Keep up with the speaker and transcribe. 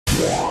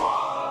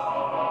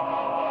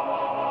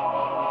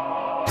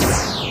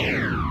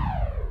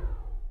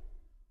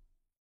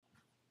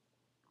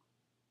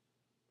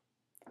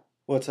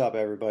What's up,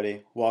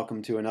 everybody?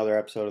 Welcome to another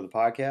episode of the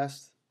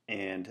podcast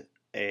and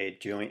a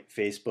joint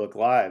Facebook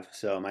Live.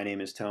 So, my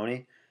name is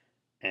Tony,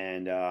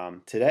 and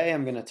today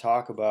I'm going to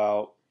talk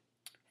about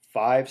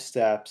 5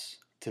 steps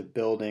to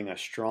building a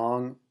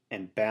strong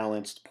and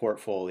balanced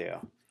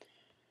portfolio.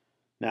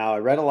 Now, I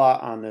read a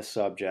lot on this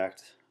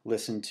subject,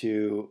 listened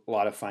to a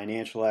lot of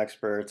financial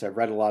experts, I've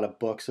read a lot of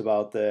books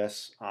about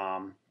this,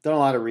 done a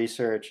lot of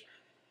research.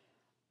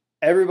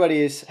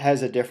 Everybody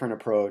has a different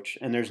approach,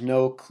 and there's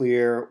no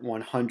clear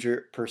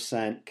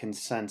 100%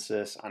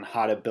 consensus on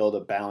how to build a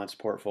balanced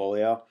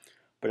portfolio.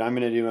 But I'm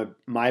going to do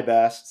my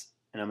best,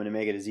 and I'm going to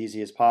make it as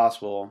easy as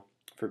possible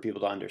for people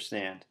to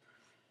understand.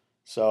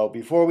 So,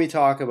 before we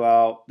talk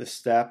about the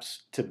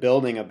steps to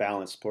building a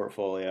balanced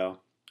portfolio,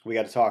 we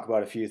got to talk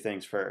about a few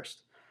things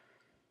first.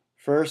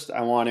 First,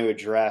 I want to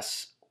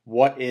address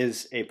what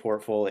is a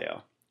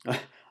portfolio.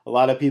 A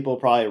lot of people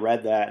probably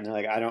read that and they're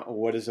like,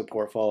 what is a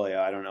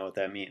portfolio? I don't know what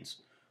that means.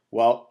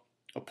 Well,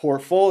 a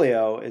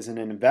portfolio is an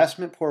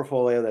investment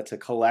portfolio that's a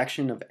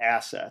collection of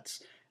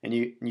assets. And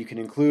you can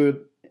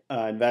include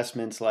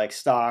investments like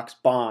stocks,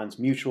 bonds,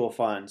 mutual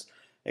funds,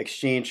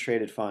 exchange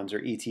traded funds, or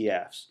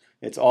ETFs.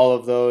 It's all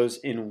of those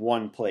in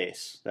one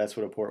place. That's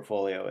what a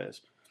portfolio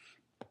is.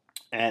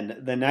 And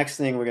the next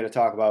thing we're going to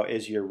talk about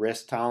is your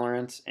risk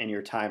tolerance and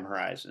your time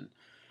horizon.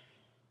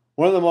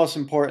 One of the most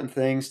important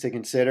things to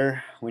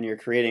consider when you're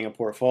creating a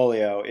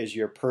portfolio is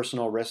your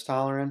personal risk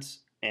tolerance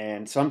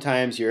and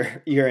sometimes your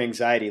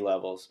anxiety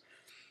levels.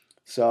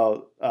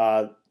 So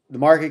the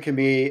market can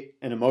be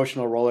an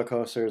emotional roller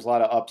coaster. There's a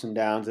lot of ups and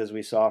downs, as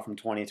we saw from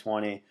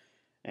 2020.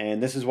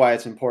 And this is why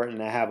it's important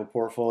to have a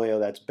portfolio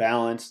that's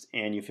balanced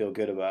and you feel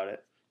good about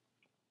it.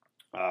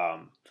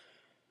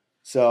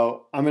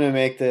 So I'm going to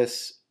make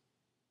this.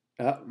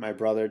 My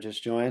brother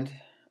just joined.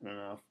 I don't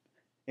know.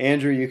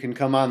 Andrew, you can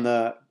come on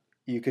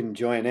you can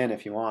join in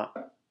if you want.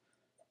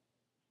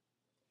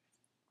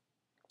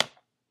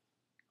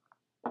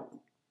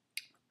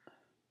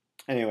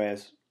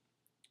 Anyways,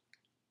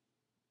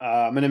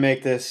 I'm going to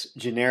make this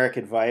generic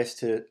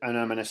advice and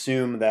I'm going to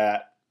assume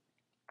that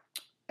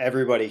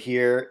everybody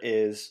here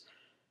is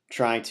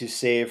trying to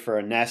save for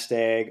a nest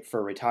egg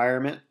for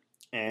retirement.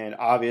 And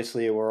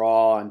obviously, we're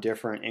all on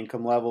different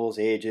income levels,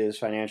 ages,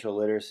 financial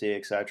literacy,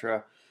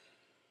 etc.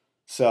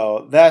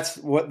 So that's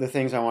what the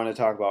things I want to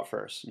talk about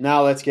first.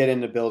 Now let's get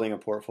into building a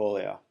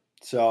portfolio.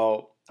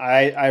 So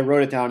I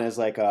wrote it down as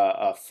like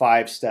a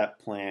 5-step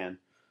plan.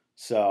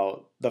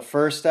 So the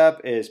first step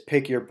is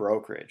pick your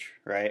brokerage,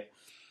 right?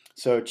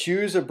 So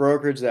choose a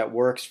brokerage that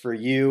works for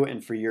you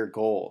and for your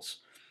goals.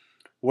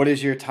 What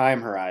is your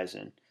time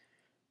horizon?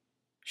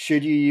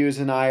 Should you use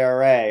an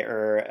IRA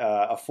or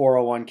a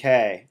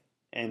 401k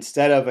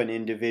instead of an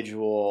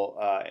individual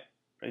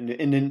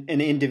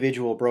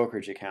individual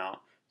brokerage account?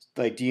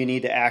 Like, do you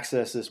need to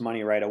access this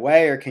money right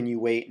away, or can you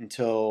wait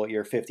until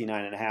you're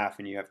 59 and a half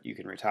and you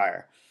can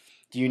retire?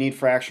 Do you need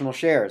fractional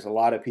shares? A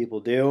lot of people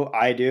do.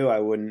 I do.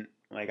 I wouldn't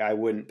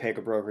pick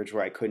a brokerage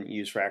where I couldn't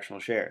use fractional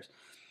shares.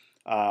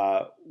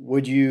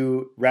 Would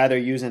you rather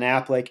use an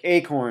app like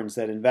Acorns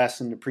that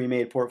invests into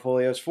pre-made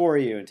portfolios for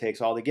you and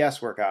takes all the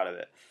guesswork out of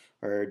it?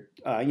 Or,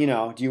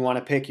 do you want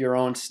to pick your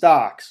own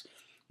stocks,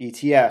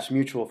 ETFs,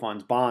 mutual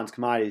funds, bonds,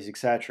 commodities,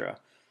 etc.?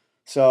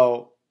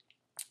 So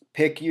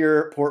pick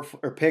your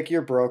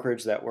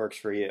brokerage that works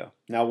for you.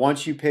 Now,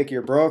 once you pick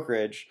your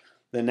brokerage,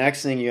 the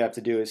next thing you have to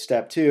do is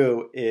step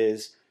 2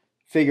 is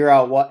figure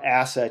out what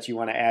assets you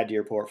want to add to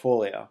your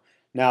portfolio.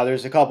 Now,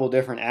 there's a couple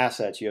different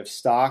assets. You have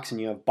stocks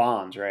and you have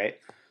bonds, right?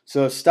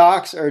 So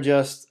stocks are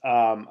just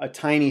a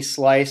tiny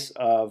slice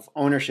of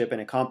ownership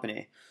in a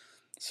company.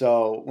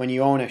 So when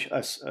you own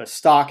a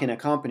stock in a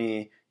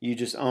company, you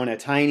just own a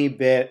tiny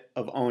bit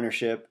of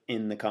ownership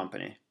in the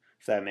company,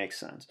 if that makes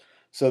sense.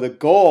 So the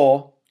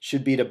goal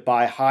should be to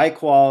buy high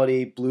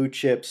quality blue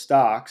chip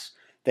stocks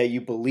that you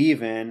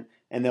believe in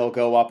and they'll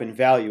go up in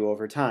value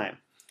over time.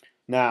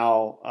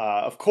 Now,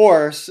 of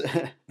course,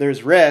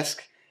 there's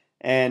risk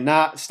and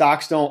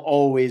stocks don't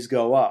always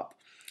go up.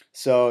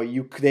 So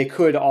they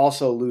could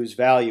also lose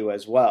value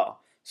as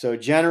well. So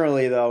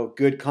generally though,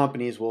 good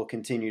companies will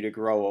continue to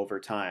grow over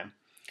time.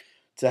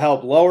 To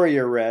help lower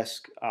your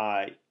risk,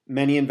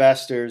 many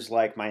investors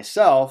like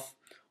myself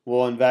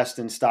will invest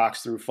in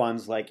stocks through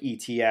funds like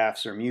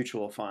ETFs or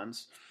mutual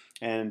funds.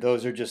 And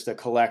those are just a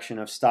collection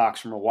of stocks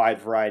from a wide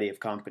variety of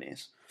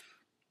companies.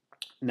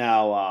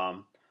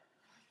 Now,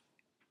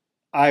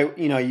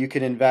 you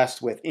can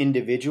invest with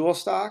individual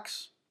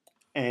stocks,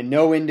 and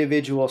no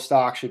individual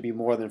stock should be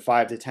more than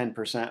 5 to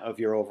 10% of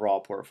your overall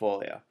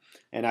portfolio.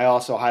 And I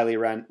also highly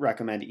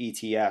recommend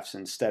ETFs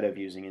instead of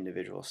using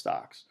individual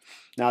stocks.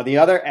 Now, the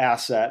other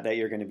asset that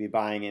you're going to be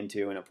buying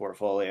into in a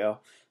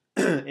portfolio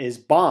is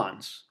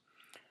bonds.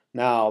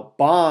 Now,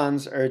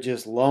 bonds are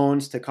just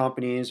loans to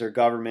companies or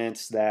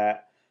governments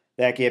that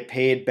get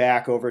paid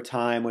back over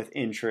time with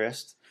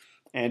interest.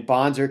 And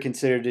bonds are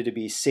considered to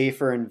be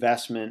safer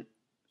investments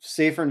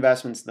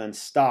than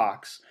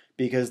stocks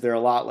because they're a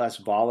lot less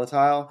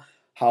volatile.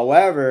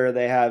 However,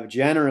 they have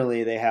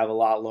a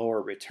lot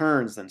lower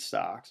returns than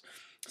stocks.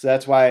 So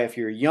that's why if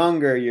you're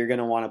younger, you're going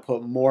to want to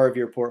put more of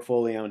your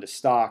portfolio into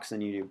stocks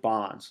than you do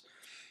bonds.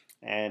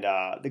 And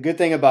the good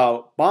thing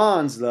about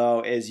bonds,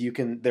 though, is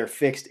they're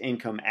fixed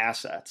income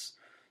assets.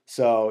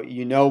 So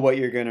you know what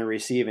you're going to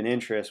receive in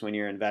interest when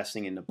you're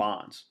investing into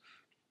bonds.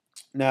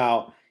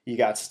 Now, you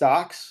got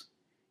stocks,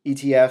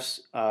 ETFs,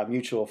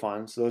 mutual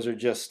funds. Those are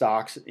just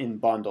stocks in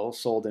bundles,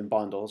 sold in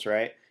bundles,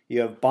 right?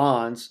 You have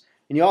bonds,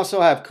 and you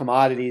also have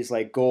commodities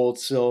like gold,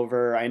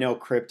 silver. I know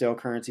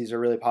cryptocurrencies are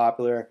really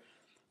popular.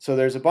 So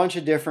there's a bunch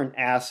of different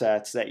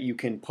assets that you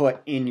can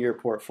put in your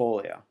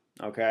portfolio,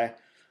 okay?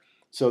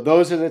 So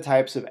those are the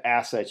types of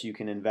assets you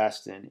can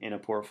invest in a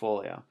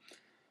portfolio.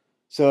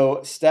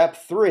 So step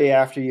 3,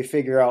 after you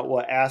figure out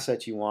what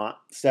assets you want,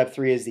 step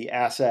 3 is the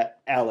asset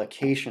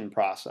allocation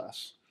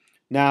process.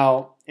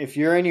 Now, if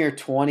you're in your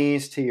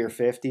 20s to your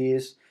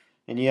 50s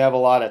and you have a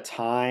lot of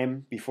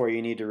time before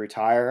you need to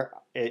retire,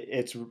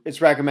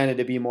 it's recommended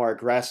to be more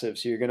aggressive.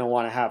 So you're going to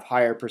want to have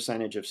higher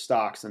percentage of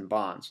stocks than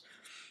bonds.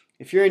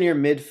 If you're in your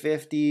mid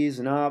 50s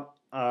and up,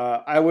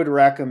 I would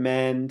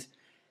recommend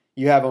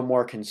you have a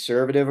more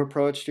conservative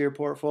approach to your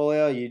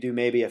portfolio. You do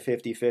maybe a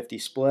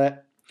 50-50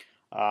 split.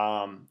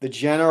 The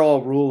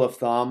general rule of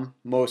thumb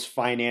most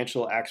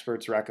financial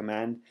experts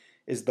recommend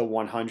is the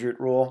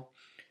 100 rule.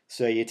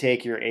 So you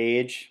take your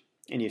age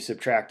and you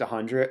subtract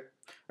 100,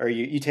 or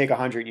you take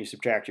 100 and you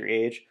subtract your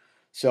age.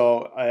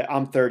 So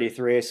I'm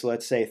 33, so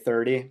let's say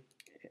 30.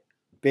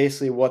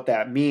 Basically what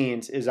that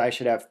means is I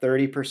should have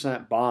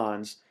 30%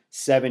 bonds,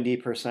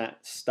 70%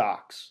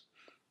 stocks.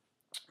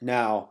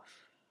 Now,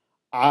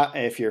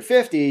 if you're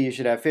 50, you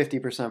should have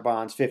 50%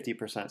 bonds,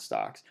 50%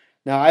 stocks.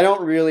 Now, I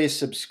don't really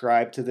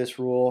subscribe to this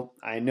rule.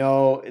 I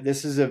know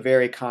this is a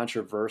very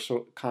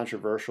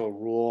controversial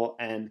rule,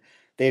 and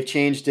they've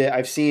changed it.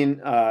 I've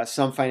seen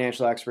some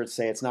financial experts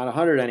say it's not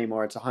 100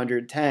 anymore, it's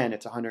 110,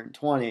 it's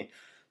 120.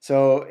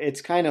 So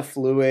it's kind of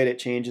fluid, it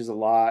changes a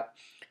lot.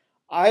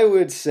 I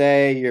would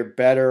say you're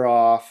better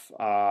off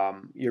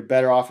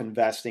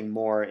investing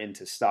more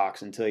into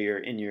stocks until you're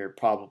in your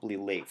probably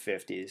late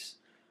 50s.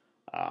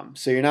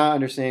 So you're not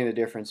understanding the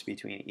difference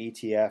between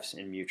ETFs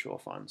and mutual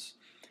funds.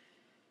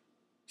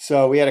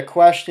 So we had a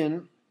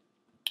question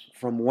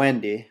from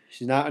Wendy.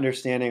 She's not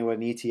understanding what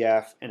an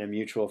ETF and a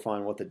mutual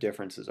fund, what the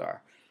differences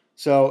are.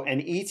 So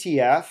an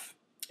ETF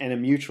and a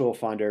mutual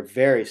fund are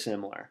very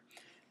similar.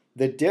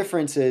 The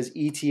difference is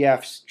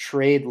ETFs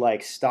trade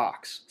like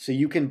stocks. So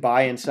you can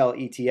buy and sell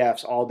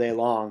ETFs all day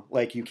long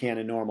like you can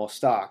a normal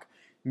stock.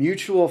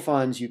 Mutual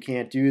funds, you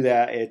can't do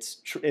that.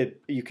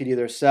 You could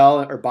either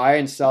sell or buy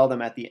and sell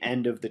them at the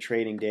end of the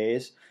trading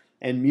days.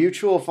 And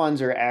mutual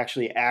funds are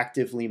actually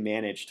actively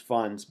managed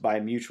funds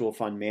by mutual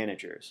fund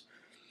managers.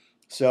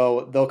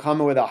 So they'll come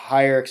with a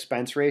higher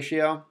expense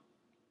ratio,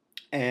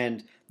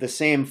 and the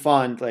same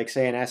fund, like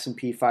say an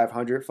S&P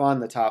 500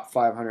 fund, the top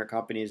 500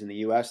 companies in the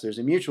US, there's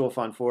a mutual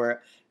fund for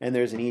it, and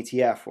there's an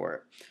ETF for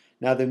it.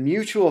 Now the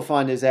mutual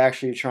fund is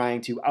actually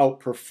trying to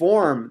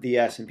outperform the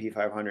S&P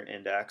 500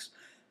 index.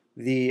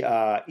 The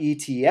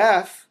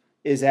ETF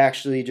is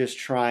actually just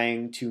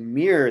trying to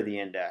mirror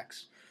the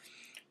index.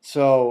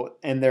 So,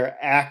 and they're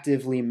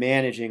actively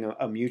managing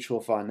a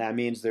mutual fund. That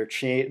means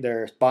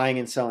they're buying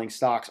and selling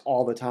stocks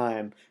all the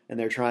time, and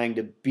they're trying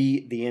to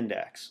beat the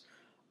index.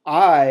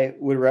 I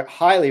would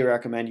highly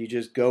recommend you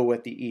just go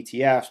with the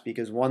ETFs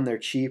because one, they're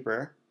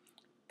cheaper.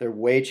 They're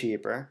way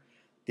cheaper.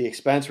 The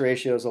expense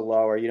ratios are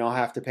lower. You don't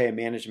have to pay a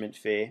management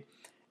fee.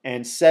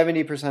 And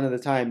 70% of the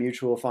time,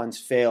 mutual funds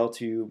fail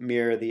to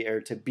mirror or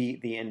to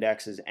beat the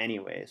indexes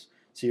anyways.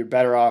 So you're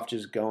better off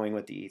just going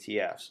with the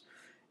ETFs.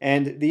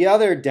 And the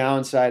other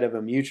downside of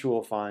a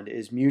mutual fund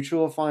is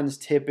mutual funds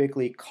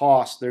typically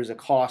there's a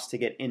cost to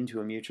get into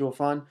a mutual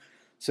fund.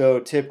 So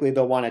typically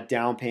they'll want a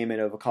down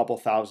payment of a couple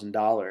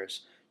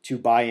 $1,000s to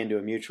buy into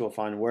a mutual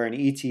fund, where an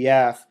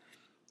ETF,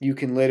 you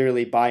can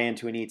literally buy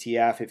into an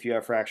ETF if you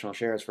have fractional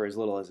shares for as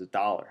little as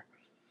 $1.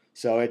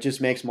 So it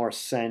just makes more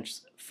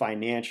sense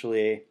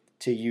financially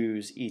to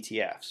use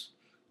ETFs.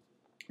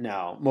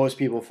 Now, most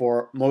people's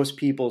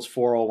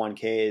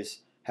 401ks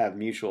have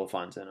mutual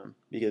funds in them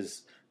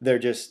because they're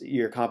just,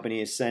 your company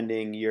is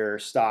sending your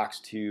stocks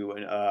to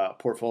a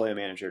portfolio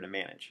manager to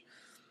manage.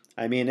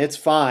 I mean, it's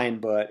fine,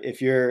 but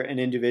if you're an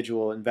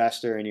individual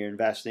investor and you're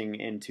investing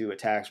into a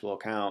taxable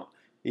account,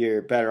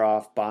 you're better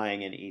off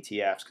buying in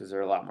ETFs because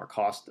they're a lot more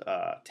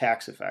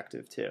tax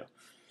effective too.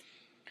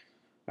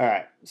 All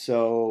right,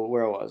 so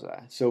where was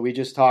I? So we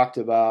just talked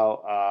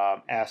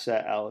about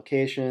asset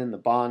allocation, the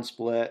bond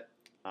split.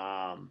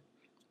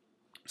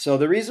 So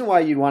the reason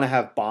why you'd want to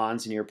have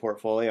bonds in your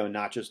portfolio and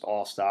not just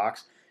all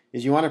stocks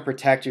is you want to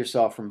protect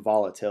yourself from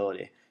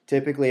volatility.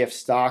 Typically, if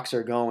stocks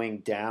are going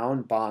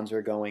down, bonds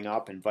are going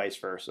up and vice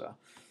versa.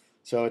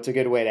 So it's a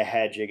good way to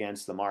hedge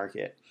against the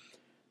market.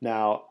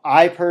 Now,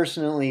 I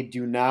personally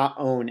do not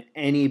own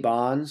any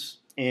bonds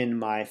in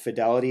my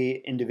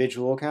Fidelity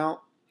individual account.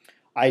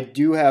 I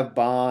do have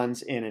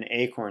bonds in an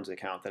Acorns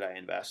account that I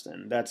invest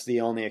in. That's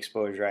the only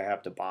exposure I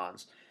have to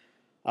bonds.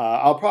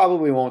 I'll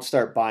probably won't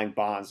start buying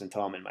bonds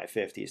until I'm in my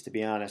 50s, to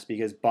be honest,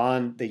 because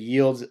the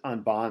yields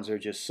on bonds are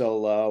just so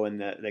low, and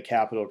the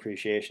capital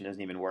appreciation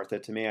isn't even worth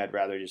it to me. I'd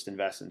rather just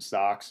invest in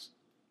stocks.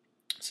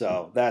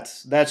 So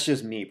that's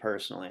just me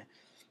personally.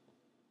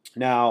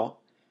 Now,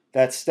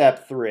 that's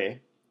step 3.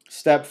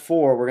 Step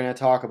 4, we're going to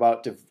talk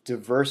about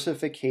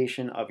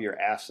diversification of your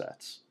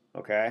assets.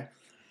 Okay,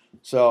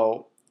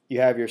 so you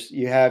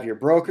have your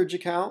brokerage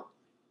account.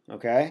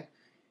 Okay,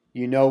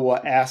 you know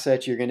what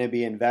assets you're going to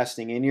be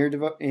investing in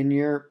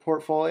your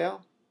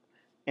portfolio.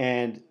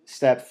 And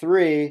step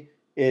 3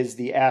 is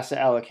the asset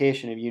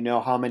allocation. If you know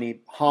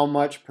how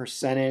much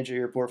percentage of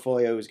your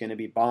portfolio is going to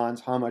be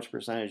bonds, how much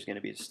percentage is going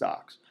to be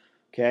stocks.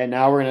 Okay,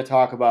 now we're going to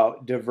talk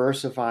about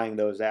diversifying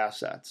those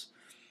assets.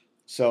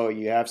 So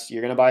you're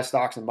going to buy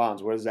stocks and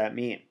bonds. What does that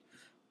mean?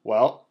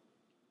 Well,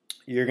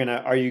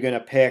 are you going to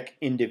pick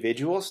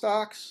individual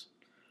stocks,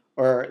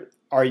 or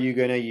are you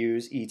going to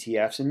use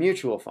ETFs and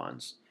mutual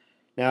funds?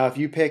 Now, if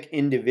you pick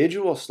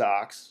individual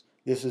stocks,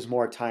 this is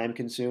more time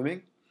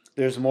consuming.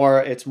 It's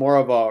more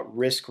of a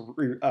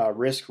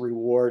risk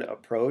reward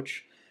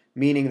approach,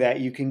 meaning that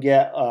you can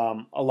get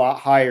a lot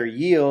higher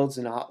yields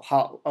and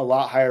a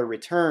lot higher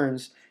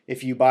returns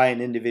if you buy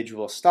an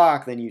individual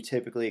stock than you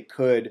typically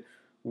could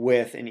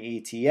with an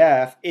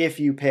ETF if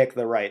you pick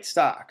the right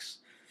stocks.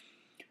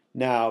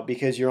 Now,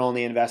 because you're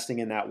only investing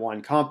in that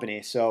one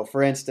company. So,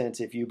 for instance,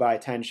 if you buy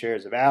 10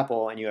 shares of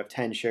Apple and you have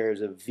 10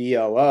 shares of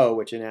VOO,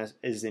 which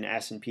is an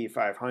S&P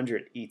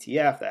 500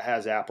 ETF that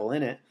has Apple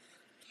in it,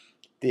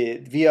 the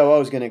VOO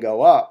is going to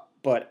go up,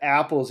 but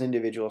Apple's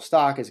individual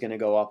stock is going to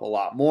go up a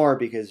lot more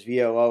because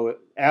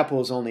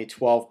Apple is only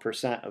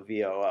 12% of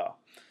VOO.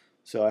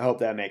 So I hope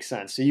that makes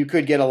sense. So you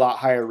could get a lot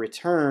higher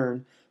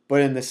return,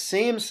 but in the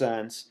same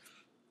sense,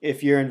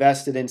 if you're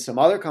invested in some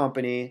other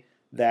company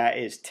that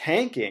is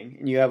tanking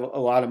and you have a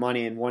lot of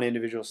money in one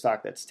individual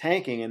stock that's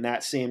tanking and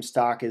that same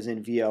stock is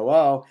in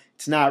VOO,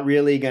 it's not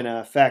really going to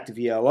affect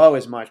VOO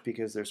as much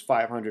because there's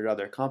 500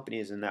 other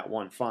companies in that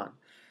one fund.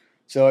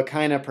 So it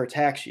kind of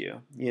protects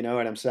you. You know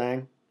what I'm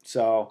saying?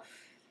 So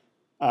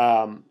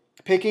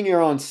picking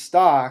your own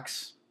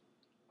stocks,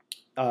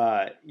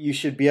 you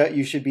should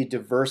be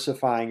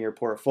diversifying your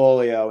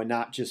portfolio and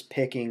not just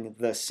picking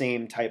the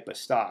same type of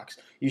stocks.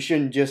 You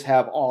shouldn't just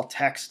have all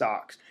tech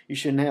stocks. You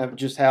shouldn't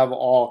just have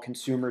all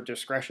consumer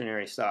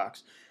discretionary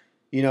stocks.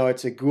 You know,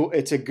 it's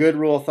a good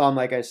rule of thumb,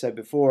 like I said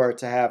before,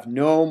 to have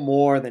no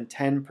more than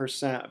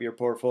 10% of your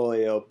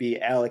portfolio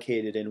be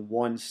allocated in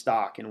one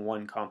stock in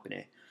one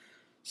company.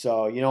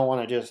 So you don't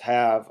want to just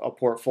have a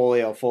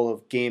portfolio full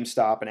of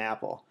GameStop and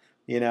Apple.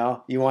 You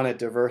know, you want to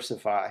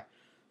diversify.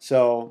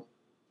 So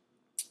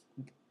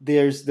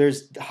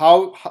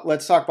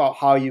let's talk about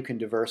how you can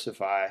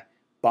diversify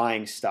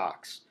buying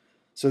stocks.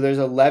 So there's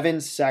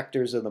 11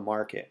 sectors of the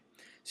market.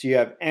 So you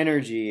have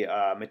energy,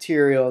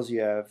 materials,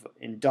 you have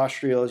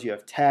industrials, you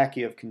have tech,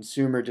 you have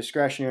consumer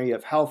discretionary, you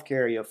have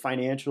healthcare, you have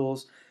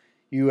financials,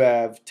 you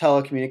have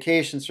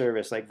telecommunication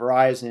service like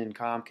Verizon,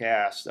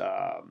 Comcast,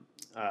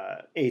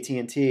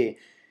 AT&T.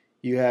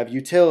 You have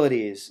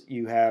utilities,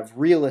 you have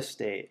real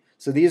estate.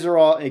 So these are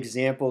all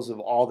examples of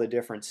all the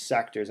different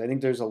sectors. I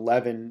think there's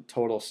 11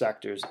 total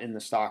sectors in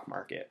the stock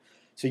market.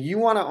 So you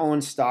want to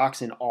own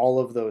stocks in all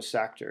of those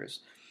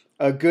sectors.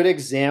 A good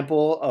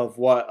example of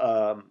what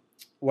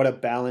a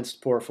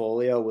balanced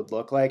portfolio would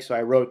look like. So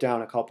I wrote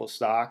down a couple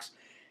stocks.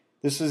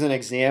 This is an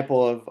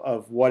example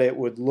of what it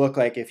would look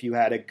like if you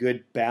had a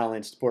good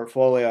balanced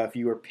portfolio, if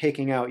you were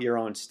picking out your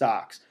own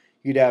stocks.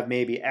 You'd have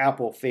maybe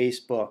Apple,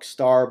 Facebook,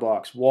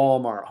 Starbucks,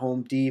 Walmart,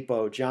 Home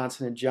Depot,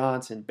 Johnson &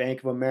 Johnson, Bank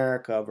of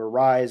America,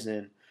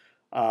 Verizon,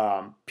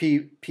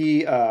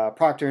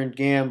 Procter and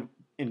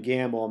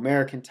Gamble,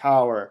 American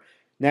Tower,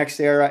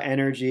 NextEra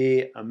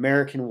Energy,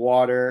 American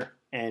Water,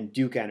 and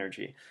Duke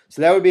Energy.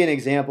 So that would be an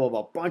example of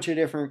a bunch of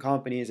different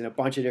companies in a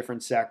bunch of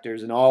different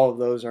sectors, and all of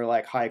those are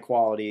like high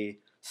quality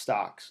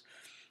stocks.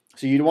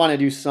 So you'd want to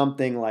do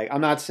something like,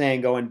 I'm not saying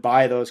go and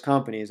buy those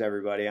companies,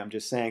 everybody. I'm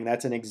just saying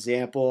that's an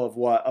example of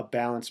what a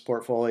balanced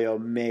portfolio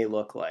may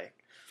look like.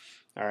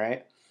 All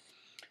right.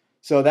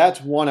 So that's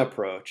one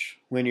approach.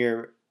 When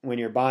you're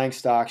buying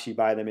stocks, you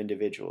buy them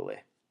individually.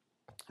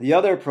 The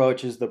other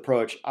approach is the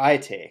approach I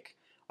take.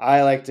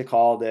 I like to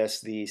call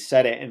this the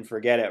set it and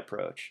forget it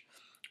approach,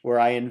 where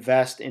I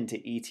invest into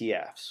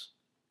ETFs.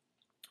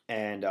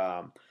 And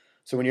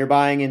so when you're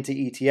buying into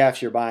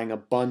ETFs, you're buying a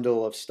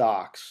bundle of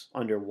stocks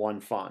under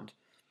one fund.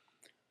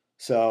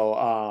 So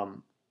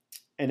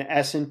an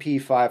S&P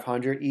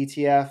 500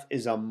 ETF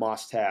is a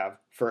must-have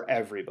for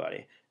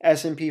everybody.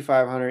 S&P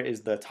 500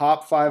 is the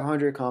top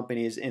 500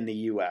 companies in the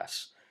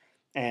U.S.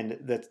 And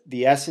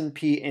the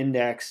S&P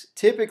index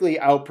typically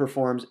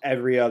outperforms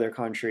every other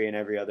country and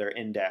every other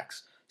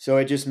index. So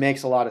it just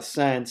makes a lot of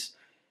sense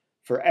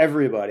for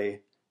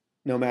everybody,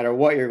 no matter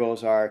what your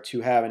goals are,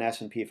 to have an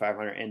S&P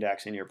 500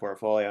 index in your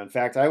portfolio. In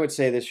fact, I would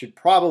say this should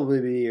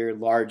probably be your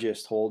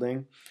largest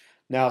holding.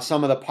 Now,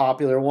 some of the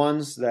popular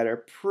ones that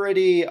are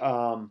pretty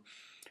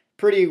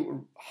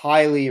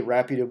highly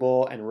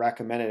reputable and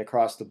recommended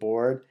across the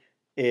board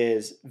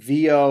is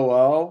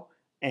VOO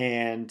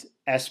and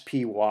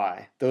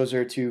SPY. Those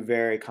are two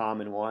very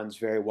common ones,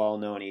 very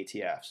well-known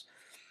ETFs.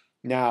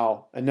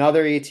 Now,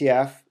 another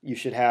ETF you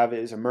should have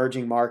is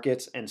emerging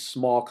markets and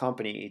small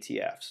company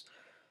ETFs.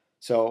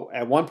 So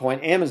at one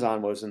point,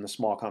 Amazon was in the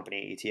small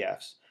company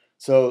ETFs.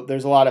 So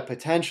there's a lot of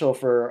potential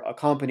for a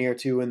company or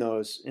two in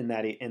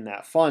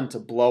that fund to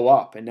blow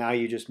up, and now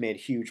you just made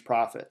huge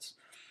profits.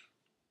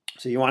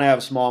 So you want to have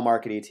a small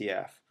market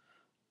ETF.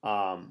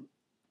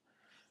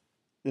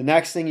 The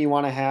next thing you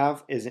want to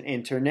have is an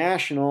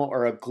international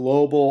or a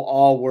global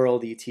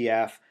all-world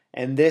ETF,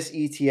 and this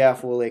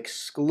ETF will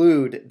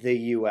exclude the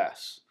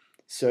US.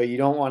 So you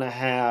don't want to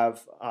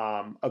have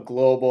a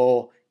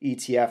global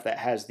ETF that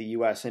has the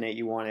US in it.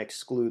 You want to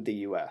exclude the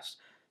US.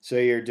 So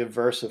you're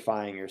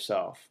diversifying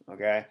yourself,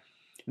 okay?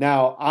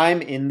 Now,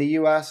 I'm in the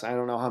US. I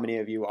don't know how many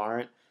of you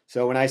aren't.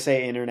 So when I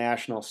say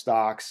international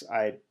stocks,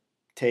 I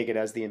take it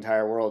as the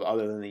entire world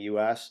other than the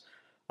US.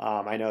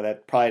 I know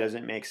that probably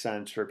doesn't make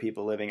sense for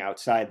people living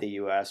outside the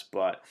US,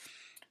 but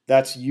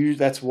that's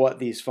what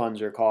these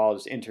funds are called,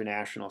 is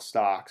international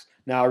stocks.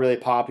 Now, a really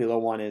popular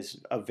one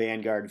is a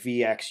Vanguard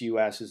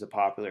VXUS is a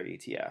popular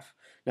ETF.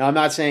 Now, I'm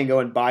not saying go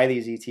and buy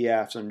these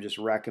ETFs. I'm just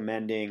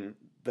recommending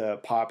the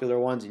popular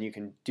ones, and you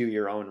can do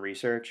your own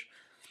research.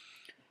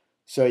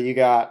 So you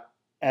got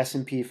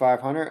S&P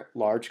 500,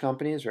 large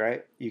companies,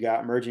 right? You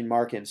got emerging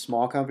market and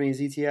small companies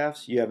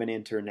ETFs. You have an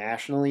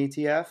international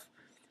ETF.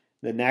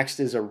 The next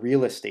is a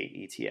real estate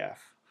ETF.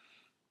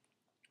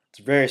 It's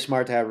very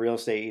smart to have a real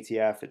estate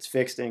ETF. It's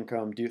fixed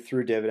income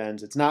through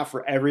dividends. It's not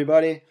for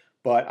everybody,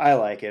 but I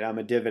like it. I'm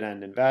a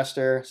dividend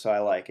investor, so I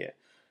like it.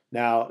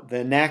 Now,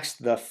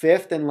 the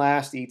fifth and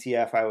last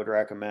ETF I would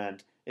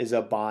recommend is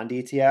a bond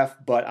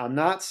ETF, but I'm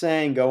not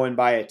saying go and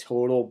buy a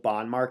total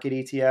bond market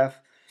ETF.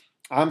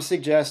 I'm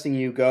suggesting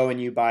you go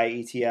and you buy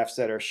ETFs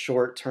that are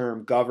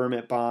short-term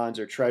government bonds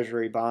or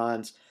treasury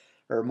bonds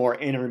or more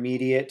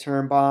intermediate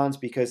term bonds,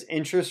 because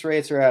interest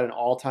rates are at an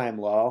all-time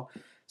low.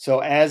 So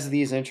as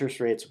these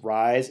interest rates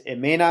rise, it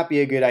may not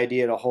be a good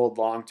idea to hold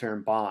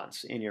long-term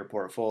bonds in your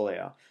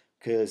portfolio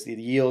because the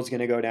yield's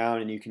going to go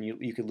down and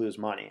you could lose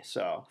money.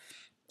 So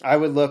I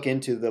would look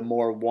into the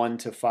more 1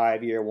 to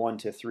 5 year, 1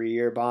 to 3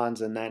 year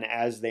bonds, and then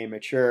as they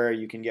mature,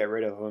 you can get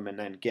rid of them and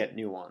then get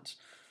new ones.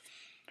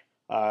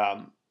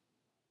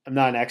 I'm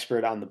not an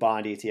expert on the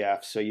bond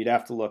ETF, so you'd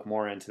have to look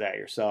more into that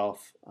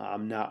yourself.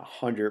 I'm not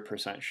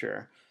 100%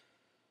 sure.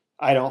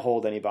 I don't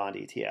hold any bond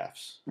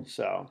ETFs.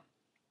 So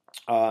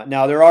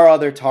now there are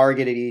other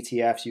targeted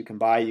ETFs you can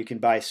buy. You can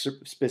buy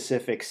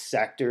specific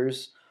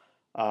sectors.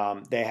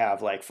 They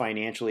have like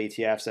financial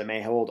ETFs that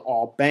may hold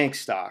all bank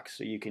stocks.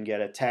 So you can get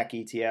a tech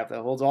ETF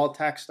that holds all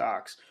tech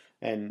stocks,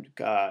 and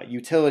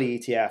utility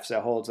ETFs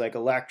that holds like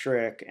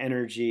electric,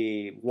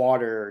 energy,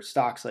 water,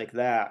 stocks like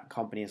that,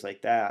 companies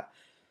like that.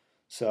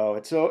 So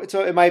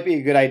it might be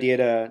a good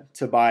idea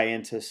to buy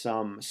into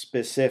some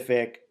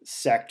specific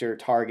sector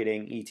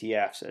targeting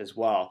ETFs as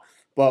well.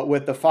 But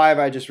with the 5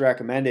 I just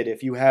recommended,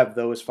 if you have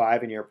those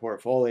 5 in your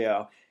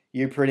portfolio,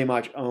 you pretty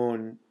much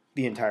own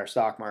the entire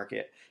stock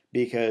market,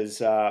 because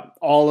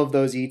all of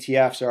those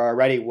ETFs are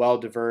already well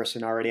diverse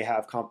and already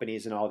have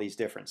companies in all these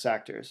different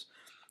sectors.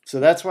 So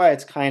that's why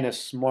it's kind of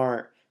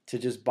smart to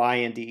just buy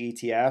into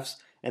ETFs.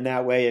 And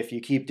that way, if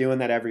you keep doing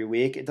that every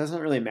week, it doesn't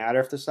really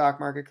matter if the stock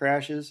market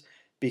crashes,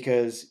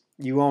 because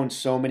you own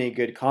so many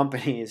good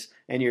companies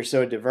and you're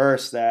so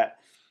diverse that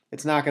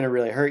it's not going to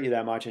really hurt you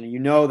that much. And you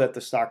know that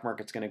the stock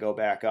market's going to go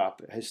back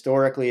up.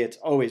 Historically, it's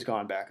always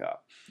gone back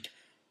up.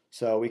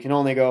 So we can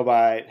only go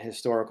by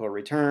historical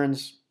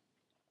returns.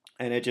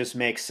 And it just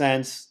makes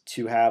sense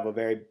to have a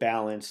very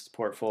balanced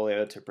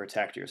portfolio to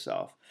protect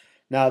yourself.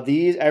 Now,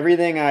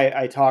 everything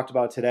I talked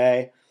about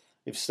today,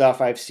 is stuff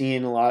I've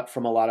seen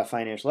from a lot of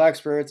financial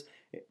experts.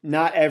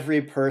 Not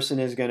every person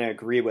is going to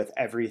agree with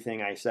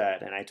everything I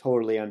said, and I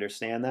totally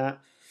understand that.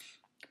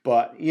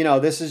 But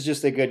this is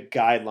just a good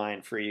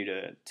guideline for you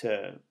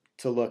to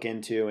look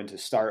into and to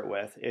start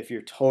with if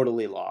you're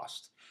totally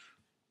lost.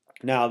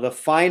 Now, the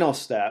final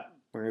step,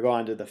 we're going to go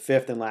on to the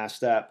fifth and last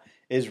step,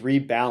 is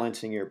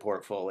rebalancing your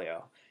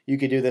portfolio. You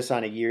could do this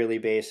on a yearly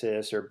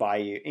basis or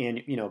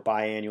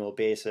biannual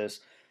basis.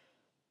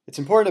 It's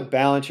important to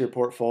balance your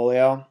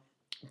portfolio.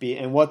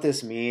 And what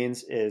this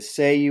means is,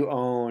 say you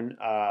own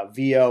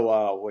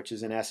VOO, which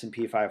is an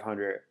S&P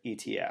 500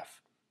 ETF.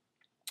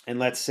 And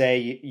let's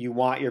say you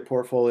want your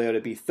portfolio to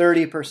be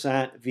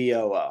 30%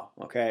 VOO,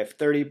 okay?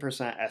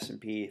 30%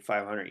 S&P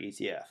 500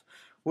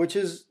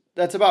 ETF,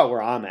 that's about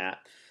where I'm at.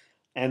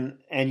 And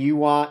you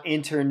want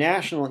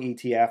international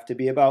ETF to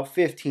be about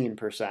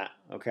 15%,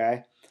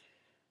 okay?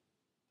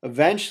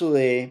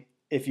 Eventually,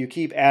 if you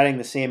keep adding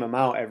the same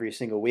amount every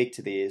single week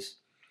to these,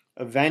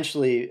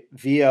 eventually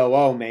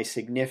VOO may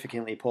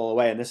significantly pull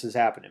away, and this has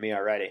happened to me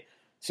already.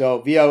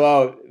 So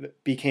VOO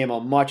became a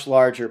much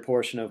larger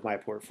portion of my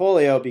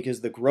portfolio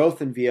because the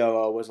growth in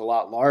VOO was a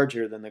lot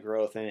larger than the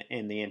growth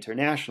in the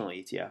international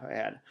ETF I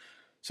had.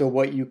 So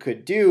what you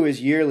could do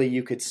is yearly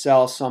you could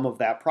sell some of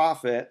that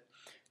profit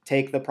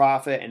take the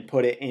profit and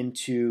put it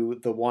into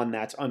the one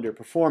that's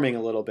underperforming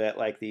a little bit,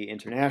 like the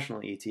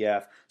international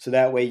ETF. So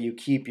that way you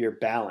keep your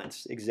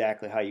balance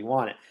exactly how you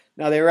want it.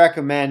 Now, they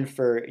recommend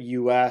for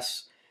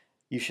US,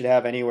 you should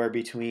have anywhere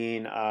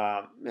between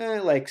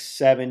like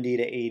 70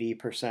 to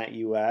 80%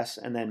 US,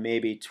 and then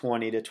maybe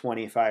 20 to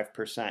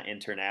 25%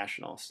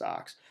 international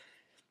stocks.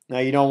 Now,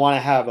 you don't want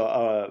to have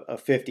a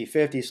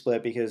 50-50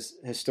 split, because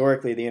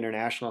historically the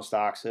international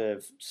stocks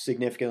have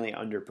significantly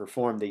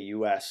underperformed the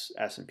US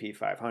S&P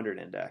 500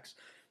 index.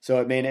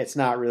 So it's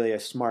not really a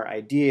smart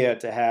idea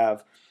to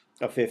have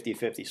a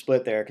 50-50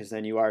 split there, because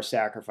then you are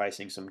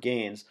sacrificing some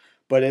gains.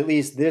 But at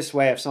least this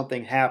way, if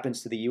something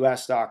happens to the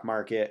US stock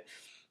market,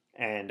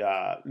 and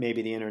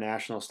maybe the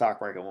international stock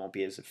market won't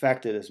be as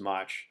affected as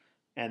much,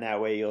 and that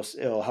way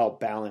it'll help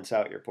balance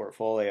out your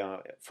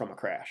portfolio from a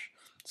crash.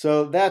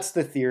 So that's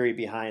the theory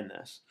behind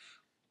this.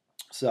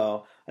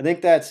 So I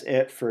think that's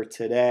it for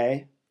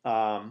today.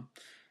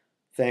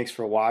 Thanks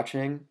for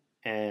watching,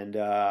 and